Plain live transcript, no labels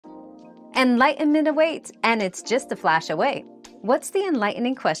Enlightenment awaits, and it's just a flash away. What's the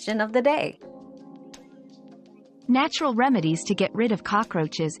enlightening question of the day? Natural remedies to get rid of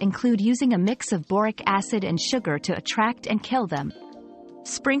cockroaches include using a mix of boric acid and sugar to attract and kill them.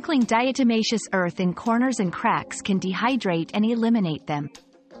 Sprinkling diatomaceous earth in corners and cracks can dehydrate and eliminate them.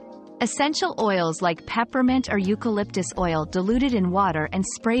 Essential oils like peppermint or eucalyptus oil diluted in water and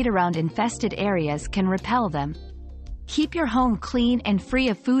sprayed around infested areas can repel them. Keep your home clean and free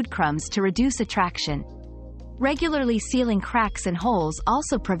of food crumbs to reduce attraction. Regularly sealing cracks and holes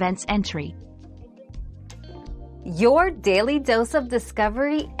also prevents entry. Your daily dose of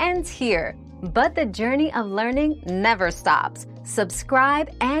discovery ends here, but the journey of learning never stops. Subscribe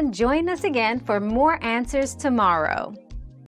and join us again for more answers tomorrow.